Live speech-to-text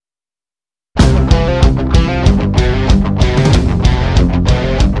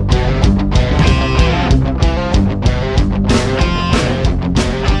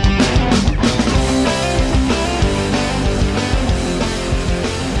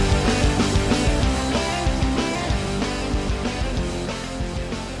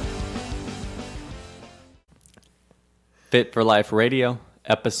Fit for Life Radio,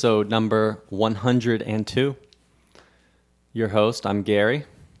 episode number 102. Your host, I'm Gary.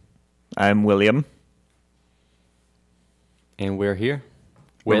 I'm William. And we're here.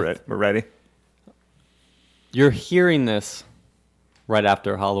 We're ready. You're hearing this right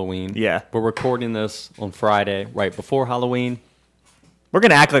after Halloween. Yeah. We're recording this on Friday, right before Halloween. We're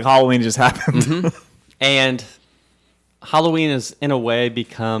going to act like Halloween just happened. Mm-hmm. And Halloween has, in a way,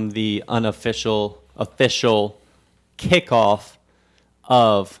 become the official kickoff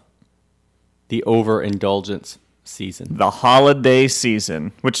of the overindulgence season. The holiday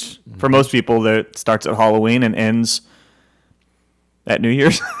season, which for most people that starts at Halloween and ends at New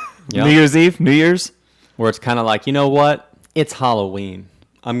Year's. Yep. New Year's Eve, New Year's. Where it's kind of like, you know what? It's Halloween.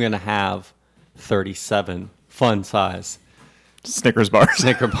 I'm going to have 37 fun size Snickers bars.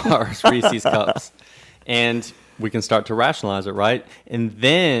 Snicker bars, Reese's cups. And we can start to rationalize it, right? And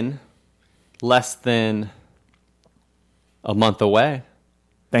then less than a month away,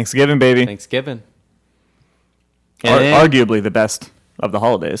 Thanksgiving, baby. Thanksgiving. And then Arguably the best of the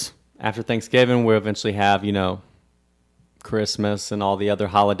holidays. after Thanksgiving, we'll eventually have, Christmas and all the other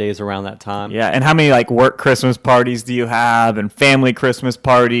holidays around that time. Yeah, and how many work Christmas parties do you have, and family Christmas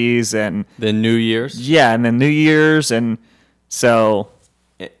parties, and Then New Year's. yeah, and then New Year's, and so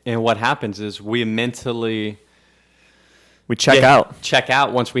And what happens is we mentally we check out. check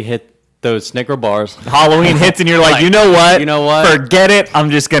out once we hit those Snicker bars. Halloween hits, and you're like, Like, you know what? you know what? Forget it. I'm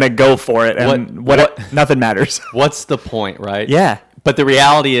just gonna go for it, and nothing matters. What's the point, right? Yeah, But the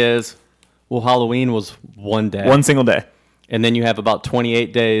reality is, well, Halloween was one day. one single day. And then you have about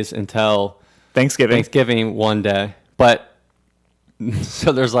 28 days until Thanksgiving. one day. But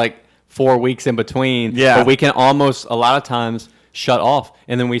so there's 4 weeks in between. Yeah. But we can almost, a lot of times, shut off.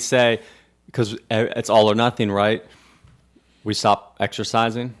 And then we say, because it's all or nothing, right? We stop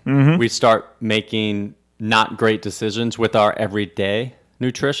exercising. Mm-hmm. We start making not great decisions with our everyday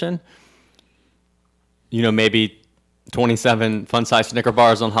nutrition. Maybe 27 fun-sized Snicker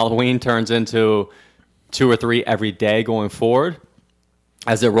bars on Halloween turns into 2 or 3 every day going forward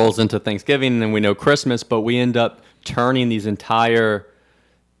as it rolls into Thanksgiving, and then we know Christmas, but we end up turning these entire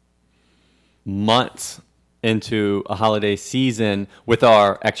months into a holiday season with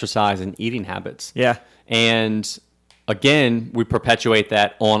our exercise and eating habits. Yeah. And again, we perpetuate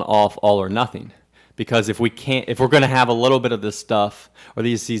that on, off, all or nothing. Because if we're going to have a little bit of this stuff or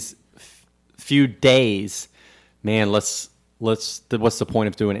these few days, man, what's the point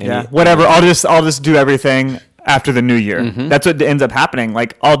of doing any? Yeah. Whatever. I'll just do everything after the new year. Mm-hmm. That's what ends up happening.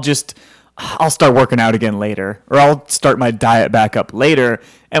 I'll start working out again later, or I'll start my diet back up later.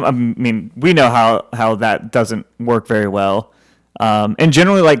 And I mean, we know how that doesn't work very well. And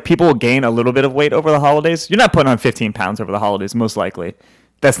generally, people will gain a little bit of weight over the holidays. You're not putting on 15 pounds over the holidays, most likely.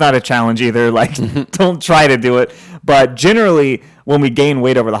 That's not a challenge either. Don't try to do it. But generally, when we gain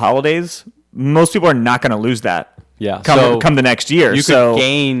weight over the holidays, most people are not going to lose that. Yeah. Come the next year. You could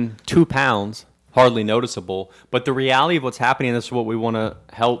gain 2 pounds, hardly noticeable. But the reality of what's happening, and this is what we want to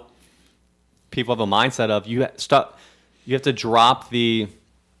help people have a mindset of, you have to drop the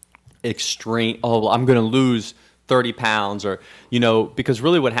extreme, I'm going to lose 30 pounds or, because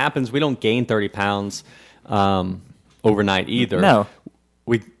really what happens, we don't gain 30 pounds overnight either. No.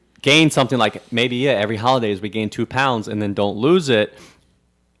 We gain something maybe every holidays we gain 2 pounds and then don't lose it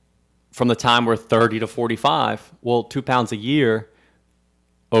from the time we're 30 to 45. Well, 2 pounds a year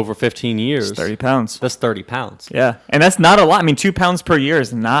over 15 years. It's 30 pounds. That's 30 pounds. Yeah. And that's not a lot. I mean, 2 pounds per year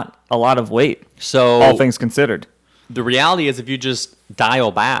is not a lot of weight. So all things considered. The reality is if you just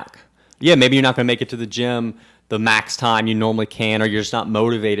dial back, maybe you're not going to make it to the gym the max time you normally can, or you're just not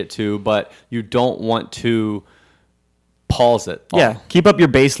motivated to, but you don't want to pause it. Yeah. Keep up your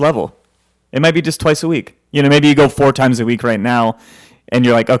base level. It might be just twice a week. Maybe you go 4 times a week right now. And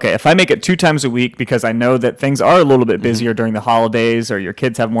you're like, okay, if I make it 2 times a week because I know that things are a little bit busier during the holidays or your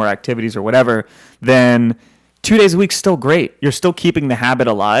kids have more activities or whatever, then 2 days a week is still great. You're still keeping the habit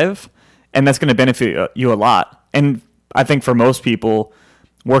alive, and that's going to benefit you a lot. And I think for most people,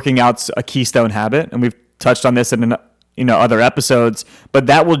 working out's a keystone habit, and we've touched on this in other episodes, but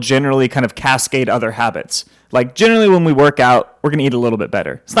that will generally kind of cascade other habits. Generally when we work out, we're going to eat a little bit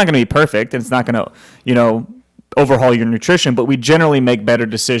better. It's not going to be perfect, and it's not going to, overhaul your nutrition, but we generally make better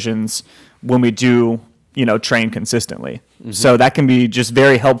decisions when we do, train consistently. Mm-hmm. So that can be just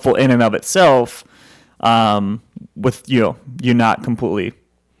very helpful in and of itself, with you not completely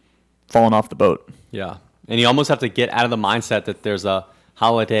falling off the boat. Yeah. And you almost have to get out of the mindset that there's a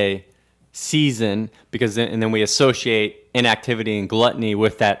holiday season and then we associate inactivity and gluttony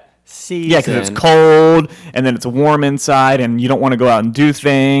with that season. Yeah, because it's cold and then it's warm inside and you don't want to go out and do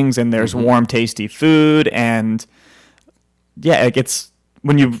things and there's warm, tasty food and yeah, like it's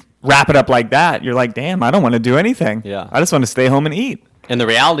when you wrap it up like that, you're like, damn, I don't want to do anything. Yeah. I just want to stay home and eat. And the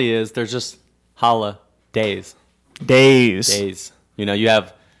reality is there's just holidays. Days. You know, you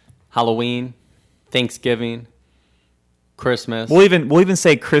have Halloween, Thanksgiving, Christmas, We'll even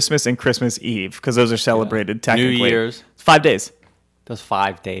say Christmas and Christmas Eve because those are celebrated technically. New Year's. It's 5 days. Those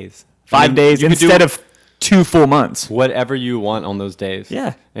 5 days. 5 days you could do instead of 2 full months. whatever you want on those days.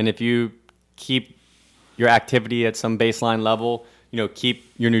 Yeah. And if you keep your activity at some baseline level, you know, keep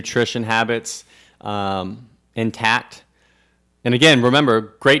your nutrition habits intact. And again, remember,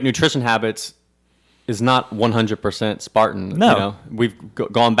 great nutrition habits is not 100% Spartan. No. You know, we've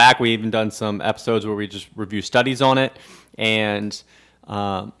gone back. We've even done some episodes where we just review studies on it. And,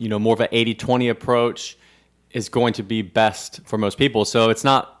 you know, more of an 80-20 approach is going to be best for most people. So it's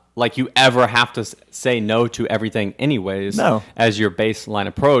not like you ever have to say no to everything anyways No. as your baseline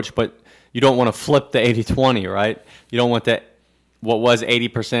approach. But you don't want to flip the 80-20, right? You don't want that what was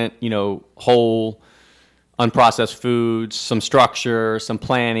 80%, you know, whole, unprocessed foods, some structure, some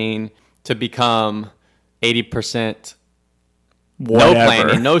planning to become 80% no Whatever.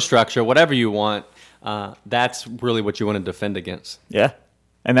 planning, no structure, whatever you want. That's really what you want to defend against. Yeah.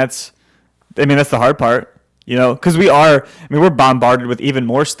 And that's the hard part, you know, because we're bombarded with even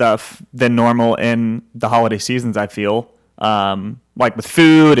more stuff than normal in the holiday seasons, I feel. Like with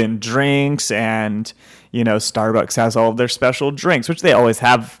food and drinks and, you know, Starbucks has all of their special drinks, which they always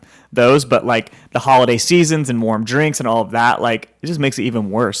have those, but like the holiday seasons and warm drinks and all of that, like it just makes it even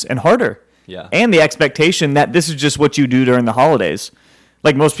worse and harder. Yeah. And the expectation that this is just what you do during the holidays.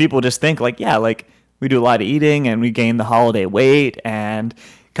 Like most people just think like, yeah, like we do a lot of eating and we gain the holiday weight and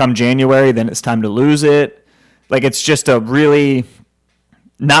come January, then it's time to lose it. Like it's just a really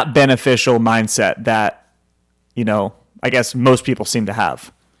not beneficial mindset that, you know, I guess most people seem to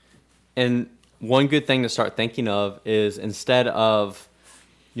have. And one good thing to start thinking of is instead of,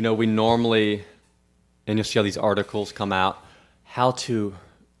 you know, we normally, and you'll see how these articles come out, how to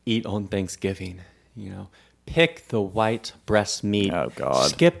eat on Thanksgiving, you know, pick the white breast meat, Oh, God.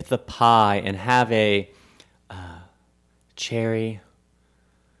 skip the pie and have a cherry,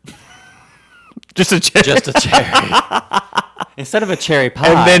 Just a cherry. just a cherry. Instead of a cherry pie,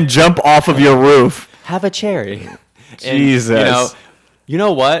 And then jump off of your roof. have a cherry. And, Jesus. you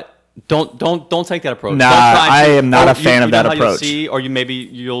know what? Don't take that approach. Nah, Don't try I to- am not or a fan you of know that how you'll approach. see, or maybe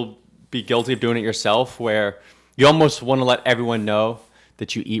you'll be guilty of doing it yourself, where you almost want to let everyone know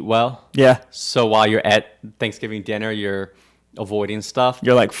that you eat well. Yeah. So while you're at Thanksgiving dinner, you're avoiding stuff.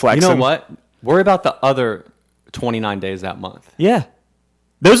 You're like flexing. You know what? Worry about the other 29 days that month. Yeah.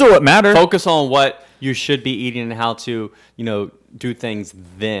 Those are what matter. Focus on what you should be eating and how to, you know, do things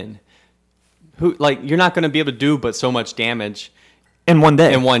then. You're not going to be able to do but so much damage In one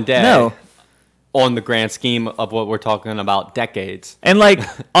day. in one day. No. On the grand scheme of what we're talking about, decades. And like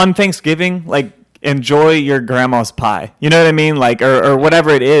on Thanksgiving, like enjoy your grandma's pie. You know what I mean? Like or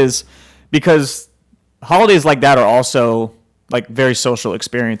whatever it is, because holidays like that are also like very social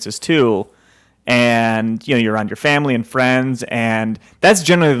experiences too. And you know, you're around your family and friends, and that's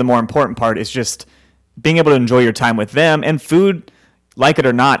generally the more important part is just being able to enjoy your time with them. And food, like it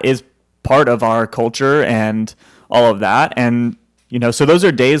or not, is part of our culture and all of that. And you know, so those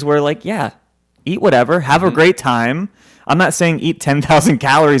are days where like, yeah, eat whatever, have a great time. I'm not saying eat 10,000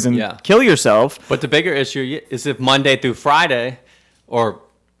 calories and Yeah. kill yourself. But the bigger issue is if Monday through Friday, or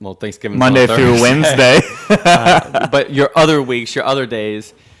well, Thanksgiving Monday through Wednesday. but your other weeks, your other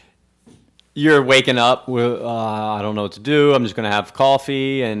days, you're waking up with I don't know what to do. I'm just gonna have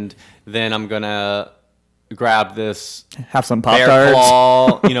coffee, and then I'm gonna grab this Have some bear Pop-Tarts.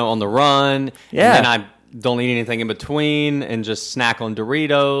 claw, you know, on the run. Yeah. And then I don't eat anything in between and just snack on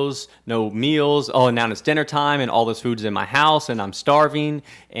Doritos, no meals. Oh, and now it's dinner time and all this food's in my house and I'm starving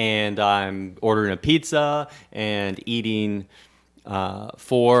and I'm ordering a pizza and eating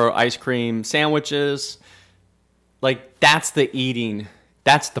 4 ice cream sandwiches. Like, that's the eating.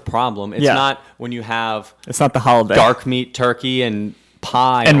 That's the problem. It's Yeah. not when you have It's not the holiday. dark meat turkey and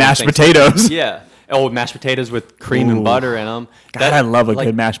pie. And on mashed Thanksgiving. potatoes. Yeah. Oh, mashed potatoes with cream Ooh. and butter in them. God, I love a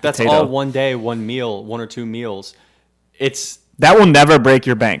good mashed That's potato. all one day, one meal, 1 or 2 meals. It's That will never break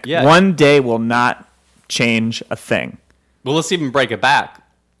your bank. Yeah. One day will not change a thing. well, let's even break it back.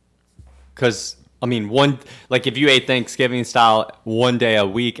 Because I mean, if you ate Thanksgiving style one day a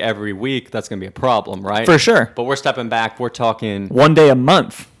week every week, that's gonna be a problem, right? For sure. But we're stepping back. We're talking. One day a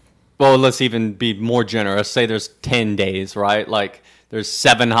month. Well, let's even be more generous. Say there's 10 days, right? Like there's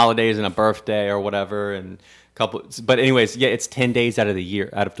 7 holidays and a birthday or whatever, and a couple. But anyways, yeah, it's 10 days out of the year,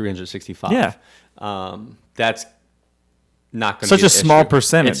 out of 365. Yeah. That's not going to Such be a an small issue.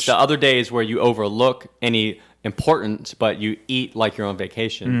 percentage. It's the other days where you overlook any important, but you eat like you're on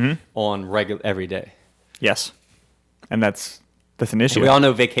vacation on every day. Yes. And that's an issue. We all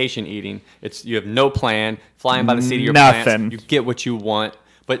know vacation eating. It's you have no plan, flying by the seat of your Nothing. pants. You get what you want.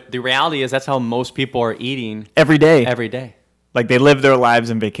 But the reality is that's how most people are eating Every day. every day. Like they live their lives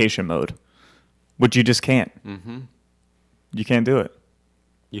in vacation mode, which you just can't. You can't do it.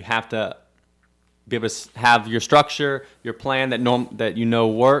 You have to be able to have your structure, your plan that you know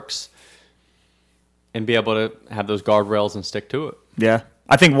works, and be able to have those guardrails and stick to it. Yeah.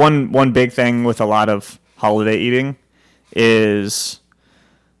 I think one big thing with a lot of holiday eating is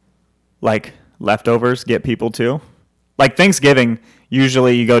like leftovers get people too. Like Thanksgiving,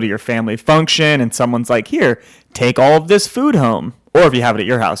 usually you go to your family function and someone's like, here, take all of this food home. Or if you have it at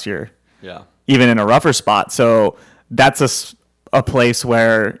your house, you're Yeah. even in a rougher spot. So that's a place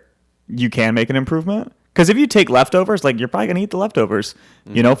where you can make an improvement. Because if you take leftovers, like you're probably going to eat the leftovers,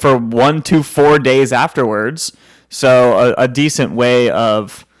 for 1 to 4 days afterwards. So a decent way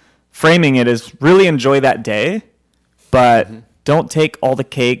of framing it is really enjoy that day, but don't take all the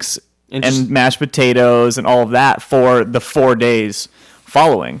cakes and mashed potatoes and all of that for the 4 days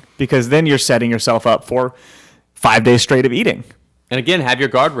following, because then you're setting yourself up for 5 days straight of eating. And again, have your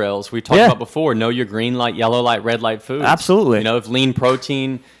guardrails. We talked about before. Know your green light, yellow light, red light foods. Absolutely. If lean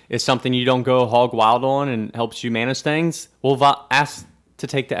protein is something you don't go hog wild on and helps you manage things, well, ask to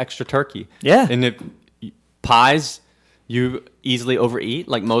take the extra turkey. Yeah. And if pies, you easily overeat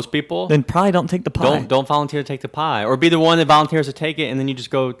like most people. Then probably don't take the pie. Don't volunteer to take the pie, or be the one that volunteers to take it and then you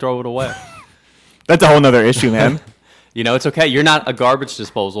just go throw it away. That's a whole nother issue, man. It's okay. You're not a garbage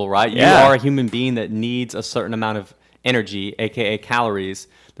disposal, right? Yeah. You are a human being that needs a certain amount of energy, aka calories.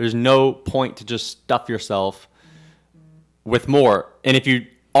 There's no point to just stuff yourself with more. And if you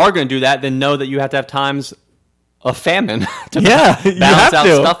are going to do that, then know that you have to have times of famine to you balance have out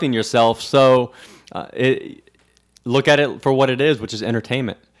to. stuffing yourself. So look at it for what it is, which is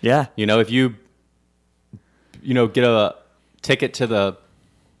entertainment. Yeah. If you get a ticket to the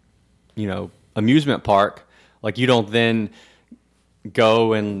amusement park, like you don't then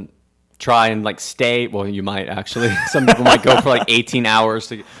go and try and like stay. Well, you might actually. Some people might go for like 18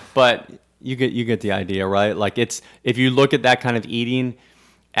 hours but you get the idea, right? Like if you look at that kind of eating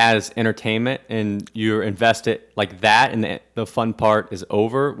as entertainment and you're invested like that, and the fun part is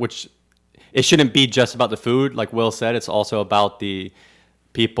over, which it shouldn't be just about the food. Like Will said, it's also about the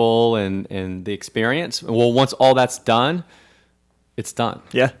people and the experience. Well, once all that's done, it's done.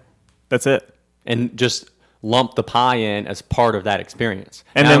 Yeah. That's it. And just lump the pie in as part of that experience.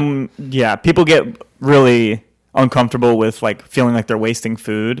 And then people get really uncomfortable with like feeling like they're wasting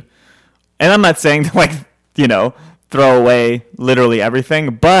food. And I'm not saying to like, throw away literally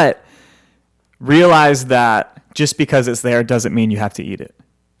everything, but realize that just because it's there doesn't mean you have to eat it.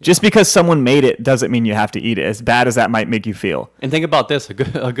 Just because someone made it doesn't mean you have to eat it, as bad as that might make you feel. And think about this, a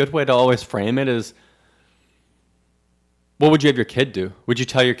good way to always frame it is, what would you have your kid do? Would you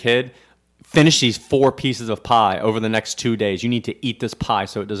tell your kid, finish these 4 pieces of pie over the next 2 days. You need to eat this pie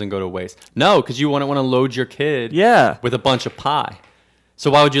so it doesn't go to waste. No, because you want to load your kid with a bunch of pie.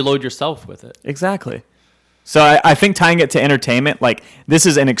 So why would you load yourself with it? Exactly. So I think tying it to entertainment, like this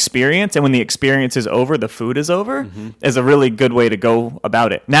is an experience, and when the experience is over, the food is over, is a really good way to go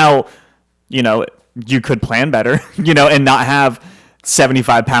about it. Now, you could plan better, and not have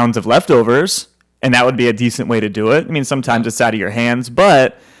 75 pounds of leftovers, and that would be a decent way to do it. I mean, sometimes it's out of your hands,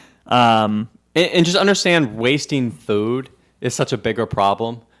 but... And just understand wasting food is such a bigger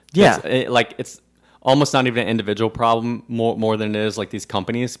problem. Yeah. It's almost not even an individual problem more than it is like these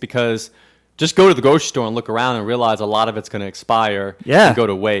companies, because just go to the grocery store and look around and realize a lot of it's going to expire and go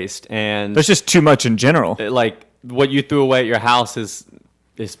to waste. And there's just too much in general. Like what you threw away at your house is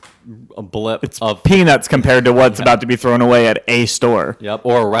a blip of peanuts compared to what's about to be thrown away at a store. Yep.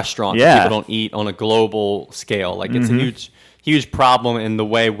 Or a restaurant that people don't eat on a global scale. Like it's a huge problem in the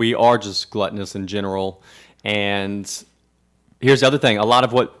way we are just gluttonous in general. And here's the other thing. A lot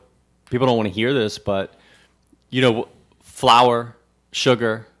of what people don't want to hear this, but flour,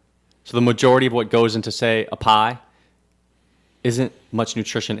 sugar. So the majority of what goes into, say, a pie isn't much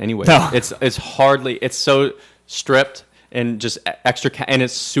nutrition anyway. No. It's so stripped and just extra, and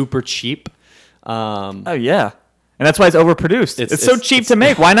it's super cheap. Oh yeah. And that's why it's overproduced. It's so cheap to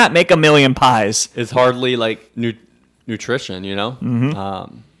make. Why not make 1 million pies? It's hardly like nutrition,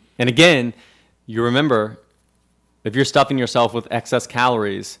 And again, you remember, if you're stuffing yourself with excess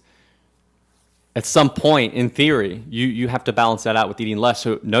calories, at some point, in theory, you have to balance that out with eating less.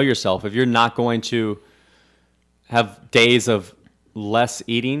 So know yourself. If you're not going to have days of less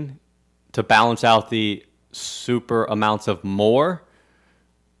eating to balance out the super amounts of more,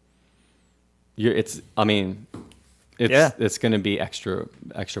 I mean, it's going to be extra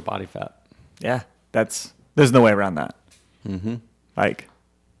body fat. Yeah, there's no way around that. Mm-hmm. Like,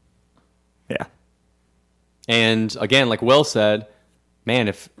 yeah. And again, like Will said, man,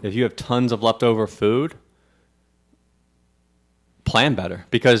 if you have tons of leftover food, plan better,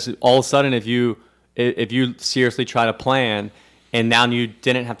 because all of a sudden if you seriously try to plan and now you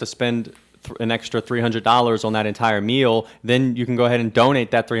didn't have to spend an extra $300 on that entire meal, then you can go ahead and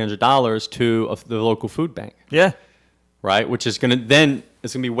donate that $300 to the local food bank. Yeah. Right, which is it's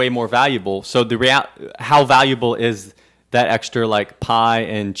gonna be way more valuable. So how valuable is that extra like pie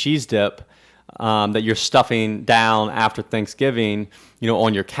and cheese dip that you're stuffing down after Thanksgiving,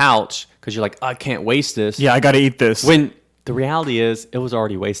 on your couch because you're like, I can't waste this. Yeah, I got to eat this. When the reality is, it was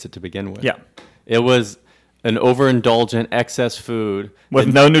already wasted to begin with. Yeah. It was an overindulgent excess food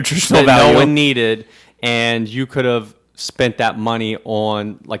with no nutritional that value. No one needed, and you could have spent that money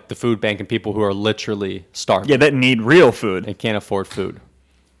on like the food bank and people who are literally starving. Yeah, that need real food and can't afford food.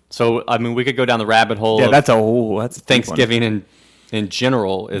 So I mean, we could go down the rabbit hole. Yeah, that's a Thanksgiving in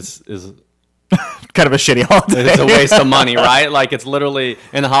general is kind of a shitty holiday. It's a waste of money, right? Like it's literally,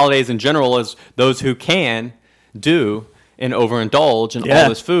 and the holidays in general is those who can do and overindulge in all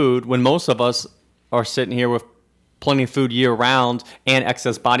this food when most of us are sitting here with plenty of food year round and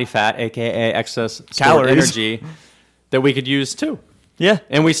excess body fat, aka excess stored energy that we could use too. Yeah.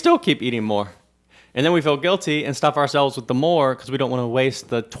 And we still keep eating more. And then we feel guilty and stuff ourselves with the more because we don't want to waste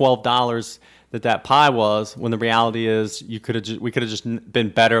the $12 that pie was, when the reality is we could have just been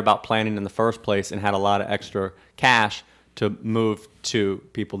better about planning in the first place and had a lot of extra cash to move to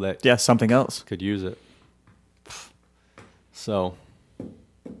people that something else could use it. So,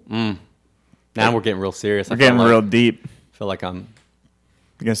 now we're getting real serious. We're getting real deep. I feel like I'm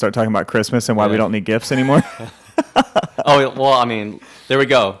gonna start talking about Christmas and why we don't need gifts anymore. Oh well, I mean, there we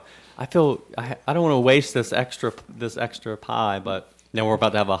go. I feel I don't want to waste this extra pie, but now we're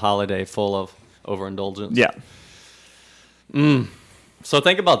about to have a holiday full of overindulgence. Yeah. So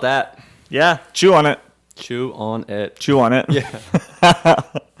think about that. Yeah. Chew on it. Chew on it. Chew on it. Yeah.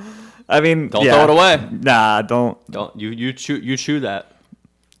 I mean, don't throw it away. Nah, don't. You chew that.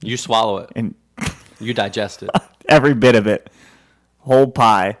 You swallow it. And you digest it. Every bit of it. Whole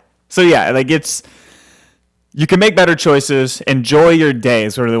pie. So yeah, like you can make better choices. Enjoy your day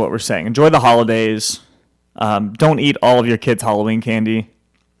is really what we're saying. Enjoy the holidays. Don't eat all of your kids' Halloween candy.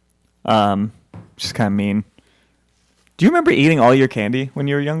 Just kind of mean. Do you remember eating all your candy when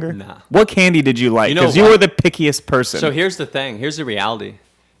you were younger? Nah. What candy did you like? Because you were the pickiest person. So here's the thing. Here's the reality.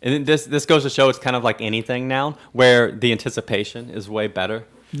 And this goes to show it's kind of like anything now, where the anticipation is way better.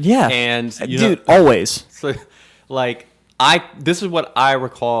 Yeah. And dude, always. So, like this is what I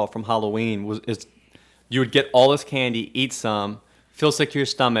recall from Halloween is you would get all this candy, eat some, feel sick to your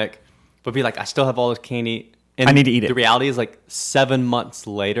stomach, but be like, I still have all this candy. And I need to eat it. The reality is like 7 months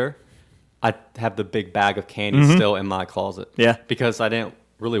later, I have the big bag of candy still in my closet. Yeah. Because I didn't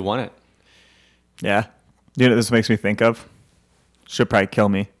really want it. Yeah. You know what this makes me think of? She'll probably kill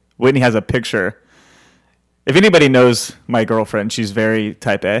me. Whitney has a picture. If anybody knows my girlfriend, she's very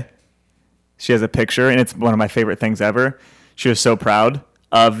type A. She has a picture, and it's one of my favorite things ever. She was so proud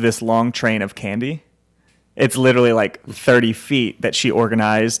of this long train of candy. It's literally like 30 feet that she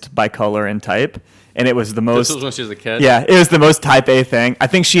organized by color and type. And it was the most... This was when she was a kid? Yeah, it was the most type A thing. I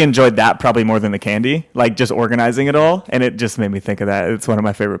think she enjoyed that probably more than the candy, like just organizing it all. And it just made me think of that. It's one of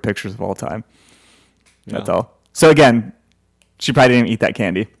my favorite pictures of all time. Yeah. That's all. So again, she probably didn't eat that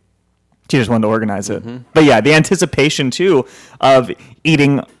candy. She just wanted to organize it. Mm-hmm. But yeah, the anticipation too of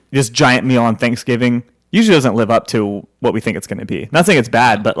eating this giant meal on Thanksgiving usually doesn't live up to what we think it's going to be. Not saying it's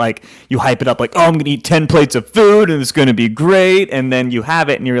bad, but like you hype it up like, oh, I'm going to eat 10 plates of food and it's going to be great. And then you have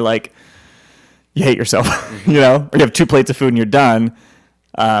it and you're like, you hate yourself, or you have 2 plates of food and you're done.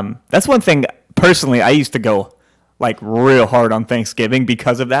 That's one thing personally, I used to go like real hard on Thanksgiving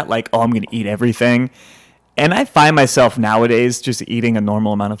because of that. Like, oh, I'm going to eat everything. And I find myself nowadays just eating a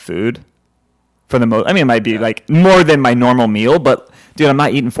normal amount of food for the most. I mean, it might be like more than my normal meal, but dude, I'm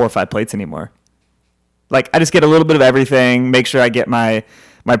not eating 4 or 5 plates anymore. Like I just get a little bit of everything, make sure I get my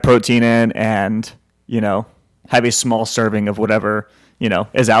protein in and, have a small serving of whatever,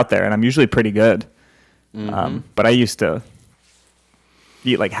 is out there. And I'm usually pretty good. Mm-hmm. But I used to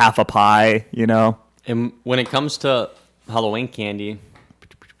eat like half a pie, And when it comes to Halloween candy,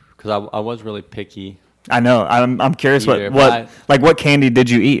 because I was really picky. I know. I'm curious what candy did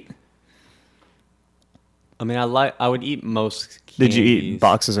you eat? I mean, I would eat most candies. Did you eat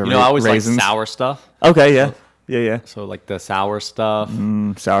boxes of I always raisins? like sour stuff. Okay, yeah. Yeah. So like the sour stuff.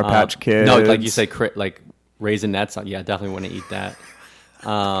 Sour Patch Kids. No, like you say, like Raisinets. Yeah, I definitely want to eat that.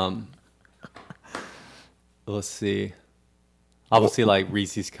 let's see. Obviously, like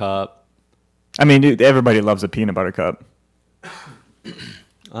Reese's Cup. I mean, dude, everybody loves a peanut butter cup.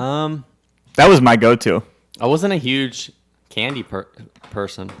 Um, That was my go-to. I wasn't a huge candy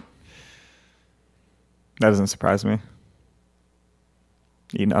person. That doesn't surprise me.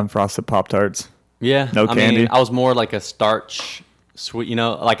 Eating unfrosted Pop-Tarts. Yeah, No I candy. mean, I was more like a starch sweet. You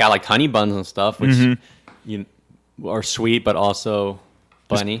know, like I like honey buns and stuff, which you are sweet but also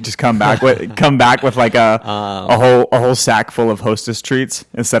bunny. Just come back with like a whole sack full of Hostess treats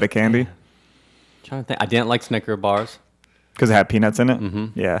instead of candy Trying to think, I didn't like Snicker bars. because it had peanuts in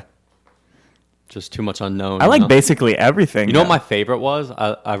it. Yeah, Just too much unknown. I you like know? basically everything. You know what now. my favorite was?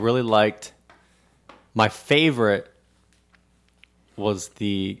 I really liked. My favorite was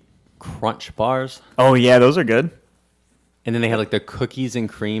the Crunch bars, Oh yeah, those are good. and then they had like the cookies and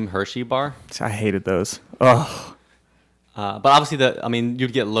cream Hershey bar. I hated those. Oh, But obviously,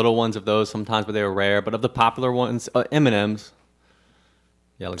 you'd get little ones of those sometimes, but they were rare. But of the popular ones, M&Ms.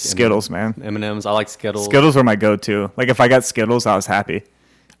 Yeah, like Skittles, man. M&Ms. I like Skittles. Skittles were my go-to. Like if I got Skittles, I was happy.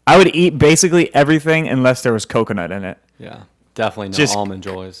 I would eat basically everything unless there was coconut in it. Yeah, definitely no Just- Almond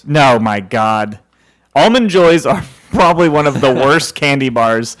Joys. No, my God. Almond Joys are probably one of the worst candy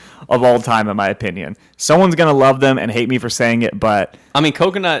bars of all time, in my opinion. Someone's going to love them and hate me for saying it, but I mean,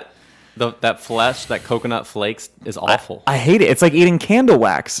 coconut, that flesh, that coconut flakes is awful. I hate it. It's like eating candle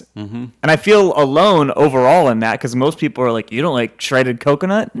wax. Mm-hmm. And I feel alone overall in that because most people are like, you don't like shredded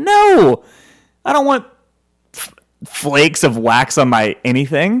coconut? No! I don't want flakes of wax on my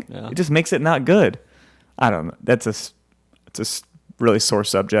anything. Yeah. It just makes it not good. I don't know. It's a really sore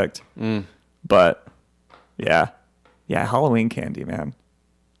subject. But, yeah. Yeah, Halloween candy, man.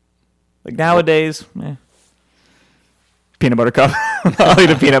 Like nowadays, peanut butter cup. I'll eat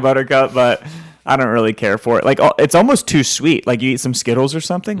a peanut butter cup, but I don't really care for it. Like it's almost too sweet. Like you eat some Skittles or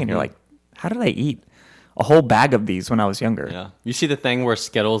something, and you're like, "How did I eat a whole bag of these when I was younger?" Yeah. You see the thing where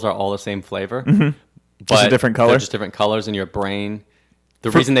Skittles are all the same flavor, Just a different color? They're just different colors in your brain. The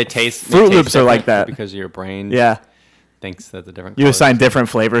reason they taste Fruit taste Loops are like different is that. because your brain Yeah, thinks that the different. you colors. assign different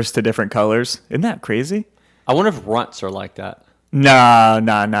flavors to different colors. Isn't that crazy? I wonder if runts are like that. Nah.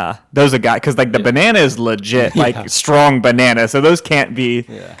 Those are because like the banana is legit, like strong banana. So those can't be.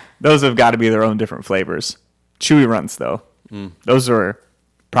 Yeah. Those have got to be their own different flavors. Chewy Runts though, those are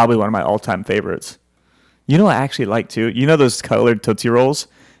probably one of my all-time favorites. You know what I actually like too? You know those colored Tootsie Rolls?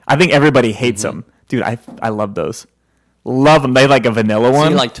 I think everybody hates them, dude. I love those. Love them. They like a vanilla So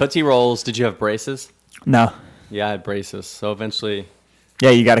one. you like Tootsie Rolls? Did you have braces? No. Yeah, I had braces. So eventually, Yeah,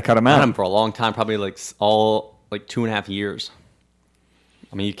 you got to cut them I had out. them for a long time, probably like all like 2.5 years.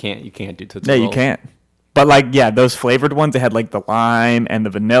 I mean, you can't do Tootsie Yeah, Rolls. you can't. But like, yeah, those flavored ones, they had like the lime and the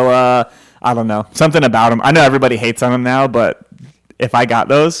vanilla. I don't know, something about them. I know everybody hates on them now, but if I got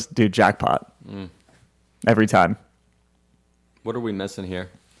those, dude, jackpot every time. What are we missing here?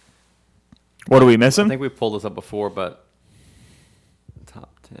 What are we I missing? think we pulled this up before, but top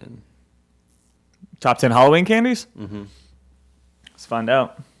 10. Top 10 Halloween candies? Mm-hmm. Let's find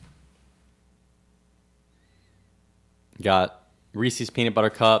out. Got Reese's peanut butter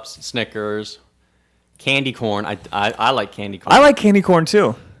cups, Snickers, candy corn. I like candy corn. I like candy corn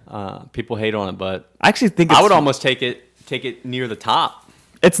too. People hate on it, but I actually think it's, I would almost take it near the top.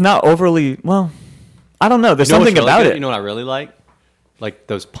 it's not overly, well, I don't know. There's You know what's something really about good? it. You know what I really like? Like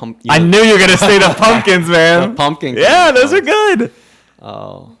those I knew you were going to say the pumpkins, man. The pumpkin Yeah, candy those are corns. good.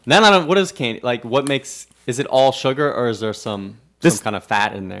 Oh, then I don't. What is candy? Like, what makes? Is it all sugar or is there some kind of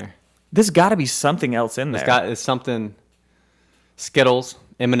fat in there? There's got to be something else in there. It's something. Skittles,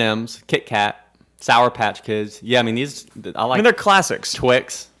 M&Ms, Kit Kat, Sour Patch Kids. Yeah, I mean these. I like they're classics.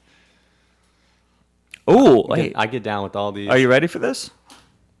 Twix. Ooh, wait. I get down with all these. Are you ready for this?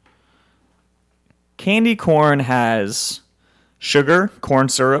 Candy corn has sugar, corn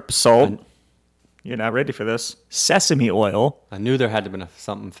syrup, salt. You're not ready for this. Sesame oil, I knew there had to have been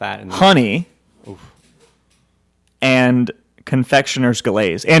something fat in there. honey, and confectioner's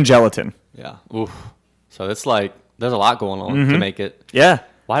glaze, and gelatin. Yeah. Oof. So it's like there's a lot going on to make it. Yeah.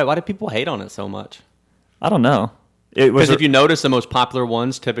 Why do people hate on it so much? I don't know. It was Because if you notice, the most popular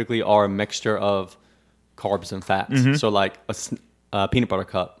ones typically are a mixture of carbs and fats. So like a peanut butter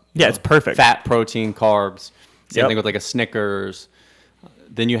cup. yeah, it's perfect. Fat, protein, carbs. Same Yep. thing with like a Snickers.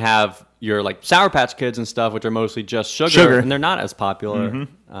 Then you have your like Sour Patch Kids and stuff, which are mostly just sugar. And they're not as popular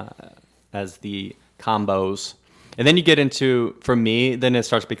as the combos. And then you get into, for me, then it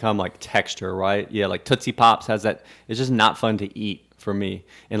starts to become like texture, right? Yeah, like Tootsie Pops has that. It's just not fun to eat for me.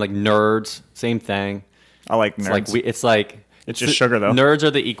 And like Nerds, same thing. I like It's nerds. like It's just sugar, though. Nerds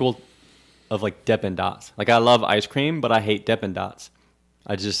are the equal of like Dippin' Dots. Like I love ice cream, but I hate Dippin' Dots.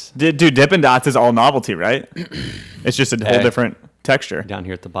 I just Dude, Dippin' Dots is all novelty, right? It's just a whole Hey. different texture. down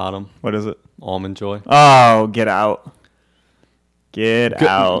here at the bottom, What is it? Almond Joy. Oh, get out. Get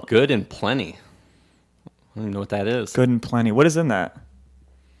out. Good and plenty. I don't even know what that is. Good and plenty. What is in that?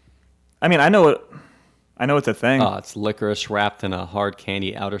 I mean, I know it's a thing. It's licorice wrapped in a hard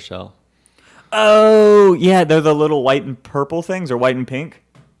candy outer shell. Oh, yeah, they're the little white and purple things, or white and pink.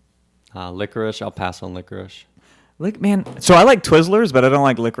 Licorice. I'll pass on licorice. Man, so I like Twizzlers, but I don't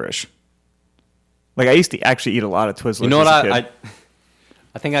like licorice. Like, I used to actually eat a lot of Twizzlers. You know what? as a kid.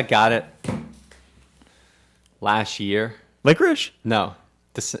 I think I got it last year. Licorice? No,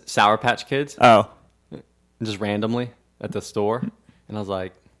 the Sour Patch Kids, Oh, just randomly at the store, and I was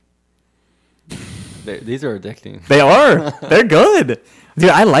like, "These are addicting." they are. They're good. Dude,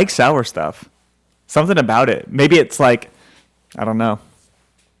 I like sour stuff. Something about it. Maybe it's like, I don't know.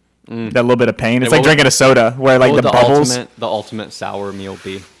 That little bit of pain. It's Yeah, like drinking a soda where like What the would bubbles. the ultimate sour meal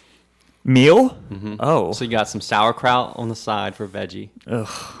be? Meal? Oh. So you got some sauerkraut on the side for veggie.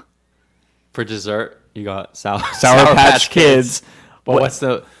 Ugh. For dessert, you got Sour Patch Kids. But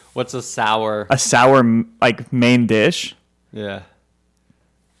What- what's a sour? A sour like main dish? Yeah.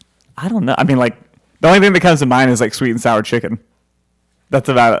 I don't know. I mean, like the only thing that comes to mind is like sweet and sour chicken. That's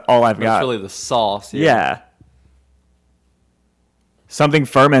about all I've That's got. really the sauce. Yeah. Something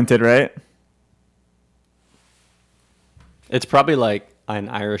fermented, right? It's probably like an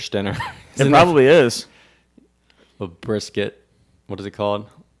Irish dinner. It Isn't probably is. a brisket. What is it called?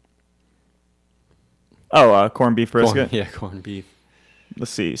 Oh, corned beef brisket. Corned beef.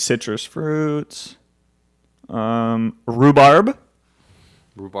 Let's see. Citrus fruits. Rhubarb.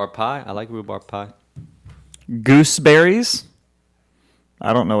 Rhubarb pie. I like rhubarb pie. Gooseberries.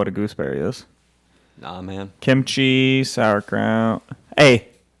 I don't know what a gooseberry is. Nah, man. Kimchi, sauerkraut. Hey,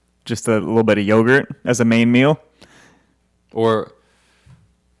 just a little bit of yogurt as a main meal. Or,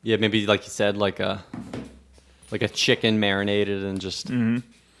 yeah, maybe like you said, like a chicken marinated in just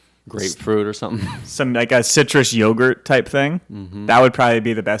grapefruit or something. Some like a citrus yogurt type thing. That would probably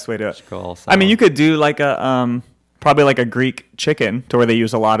be the best way to. Call I mean, salad. you could do like a probably like a Greek chicken to where they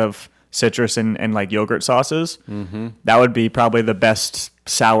use a lot of citrus and like yogurt sauces. That would be probably the best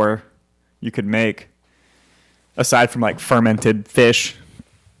sour you could make, aside from like fermented fish.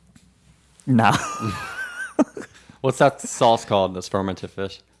 No. What's that sauce called? That's fermented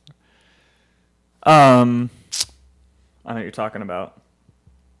fish. I know what you're talking about.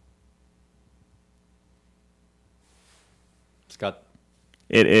 It's got.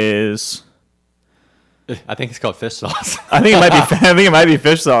 It is. I think it's called fish sauce. I think it might be. I think it might be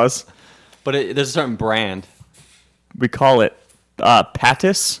fish sauce. But there's a certain brand. We call it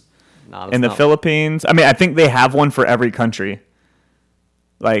patis Nah, that's in the not- Philippines. I mean, I think they have one for every country.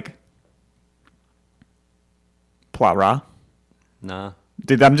 Like Plara. Nah.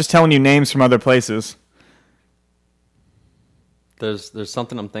 Dude, I'm just telling you names from other places. There's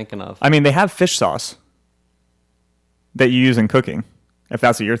something I'm thinking of. I mean, they have fish sauce that you use in cooking, if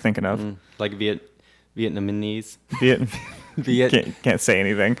that's what you're thinking of. Like Vietnamese. Viet- Viet. can't say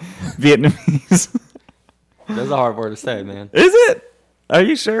anything. Vietnamese. That's a hard word to say, man. Is it? Are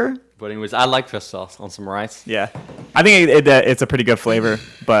you sure? But anyways, I like fish sauce on some rice. Yeah. I think it's a pretty good flavor,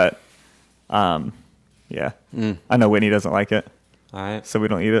 but yeah. I know Whitney doesn't like it, All right. so we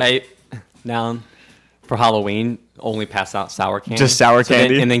don't eat it. Hey, now for Halloween, only pass out sour candy. Just sour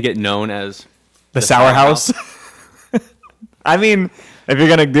candy? and then get known as The Sour House. I mean, if you're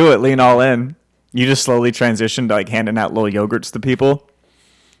gonna do it, lean all in. You just slowly transition to like handing out little yogurts to people.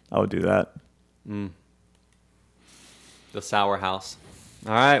 I would do that. The Sour House.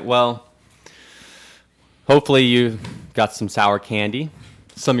 All right. Well, hopefully you got some sour candy,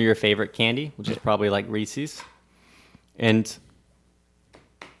 some of your favorite candy, which is probably like Reese's, and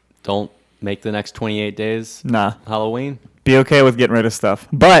don't make the next 28 days Nah. Halloween. Be okay with getting rid of stuff,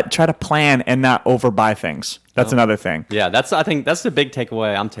 but try to plan and not overbuy things. That's another thing. Yeah, I think that's the big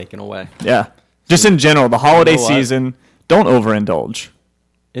takeaway I'm taking away. Yeah. Just in general, the holiday You know what? season, don't overindulge.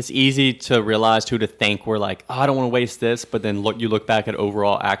 It's easy to realize who to think we're like, oh, I don't want to waste this, but then you look back at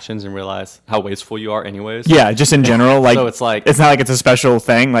overall actions and realize how wasteful you are anyways. Yeah, just in general, like So it's like- it's not like it's a special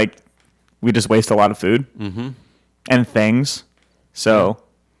thing. Like we just waste a lot of food and things. So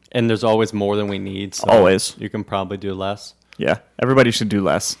And there's always more than we need. So Always. You can probably do less. yeah, everybody should do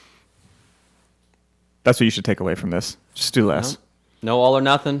less. That's what you should take away from this. Just do less. No all or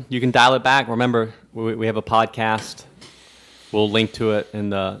nothing. You can dial it back. Remember, we have a podcast. We'll link to it in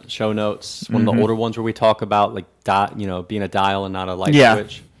the show notes. One of the older ones where we talk about like being a dial and not a light Yeah.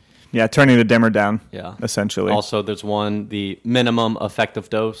 switch. Yeah, turning the dimmer down. Yeah. essentially. Also, there's one, the minimum effective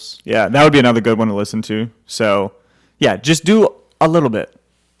dose. Yeah, that would be another good one to listen to. So, yeah, just do A little bit.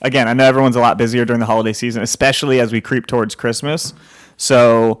 Again, I know everyone's a lot busier during the holiday season, especially as we creep towards Christmas.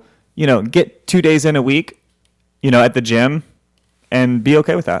 So, get 2 days in a week, at the gym and be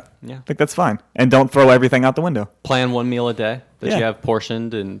okay with that. Yeah. I think that's fine. And don't throw everything out the window. Plan one meal a day that Yeah. you have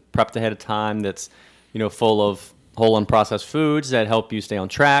portioned and prepped ahead of time that's, full of whole unprocessed foods that help you stay on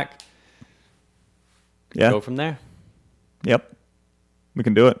track. Yeah. Go from there. Yep. We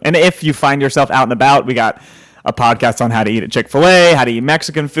can do it. And if you find yourself out and about, we got a podcast on how to eat at Chick-fil-A, how to eat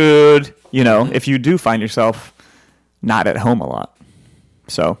Mexican food, if you do find yourself not at home a lot.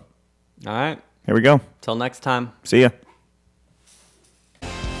 So, All right. here we go. Till next time. See ya.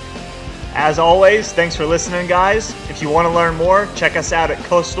 As always, thanks for listening, guys. If you want to learn more, check us out at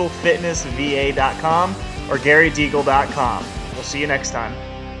coastalfitnessva.com or garydeagle.com. We'll see you next time.